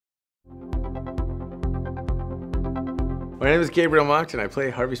My name is Gabriel Macht and I play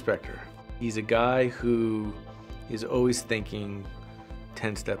Harvey Specter. He's a guy who is always thinking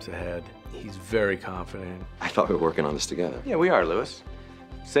 10 steps ahead. He's very confident. I thought we were working on this together. Yeah, we are, Lewis.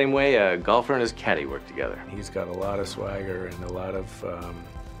 Same way a golfer and his caddy work together. He's got a lot of swagger and a lot of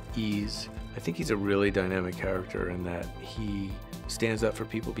ease. I think he's a really dynamic character in that he stands up for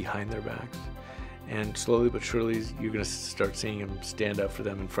people behind their backs. And slowly but surely, you're gonna start seeing him stand up for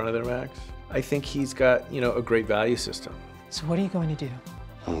them in front of their backs. I think he's got, a great value system. So what are you going to do?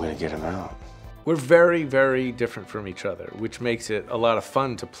 I'm gonna get him out. We're very, very different from each other, which makes it a lot of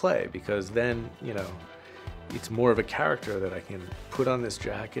fun to play because then, it's more of a character that I can put on this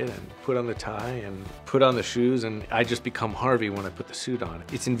jacket and put on the tie and put on the shoes, and I just become Harvey when I put the suit on.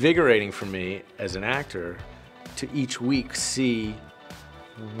 It's invigorating for me as an actor to each week see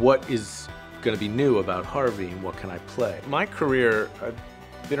what is going to be new about Harvey and what can I play. My career, I've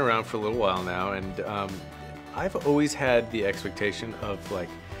been around for a little while now, and I've always had the expectation of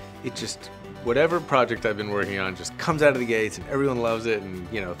whatever project I've been working on just comes out of the gates and everyone loves it and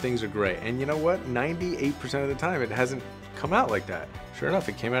things are great. And you know what? 98% of the time it hasn't come out like that. Sure enough,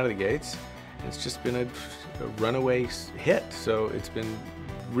 it came out of the gates and it's just been a runaway hit. So it's been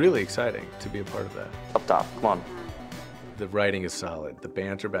really exciting to be a part of that. Up top, come on. The writing is solid, the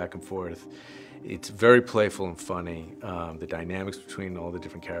banter back and forth. It's very playful and funny. The dynamics between all the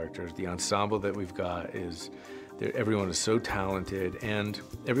different characters, the ensemble that we've got everyone is so talented and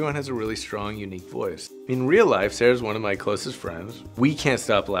everyone has a really strong, unique voice. In real life, Sarah's one of my closest friends. We can't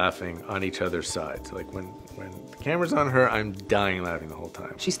stop laughing on each other's sides. Like when the camera's on her, I'm dying laughing the whole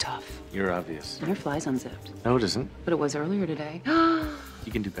time. She's tough. You're obvious. Her fly's unzipped. No, it isn't. But it was earlier today.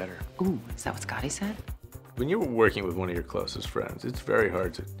 You can do better. Ooh, is that what Scotty said? When you're working with one of your closest friends, it's very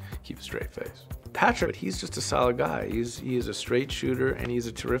hard to keep a straight face. Patrick, he's just a solid guy. He is a straight shooter and he's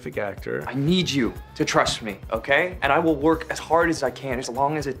a terrific actor. I need you to trust me, okay? And I will work as hard as I can, as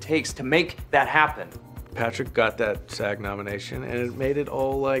long as it takes to make that happen. Patrick got that SAG nomination and it made it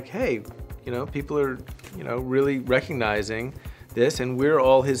all like, hey, people are, really recognizing this, and we're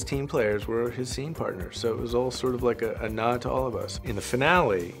all his team players, we're his scene partners. So it was all sort of like a nod to all of us. In the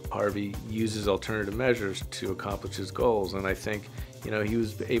finale, Harvey uses alternative measures to accomplish his goals, and I think, he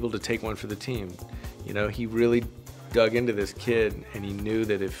was able to take one for the team. He really dug into this kid, and he knew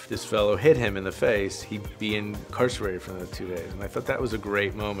that if this fellow hit him in the face, he'd be incarcerated for another 2 days. And I thought that was a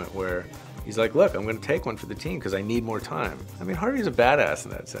great moment where he's like, look, I'm gonna take one for the team because I need more time. I mean, Harvey's a badass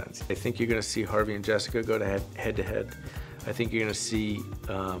in that sense. I think you're gonna see Harvey and Jessica go to head to head. I think you're gonna see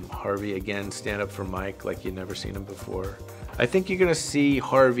Harvey again stand up for Mike like you've never seen him before. I think you're gonna see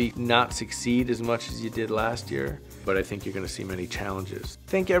Harvey not succeed as much as you did last year, but I think you're gonna see many challenges. I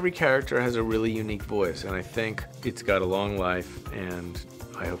think every character has a really unique voice, and I think it's got a long life, and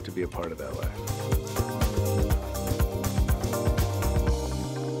I hope to be a part of that life.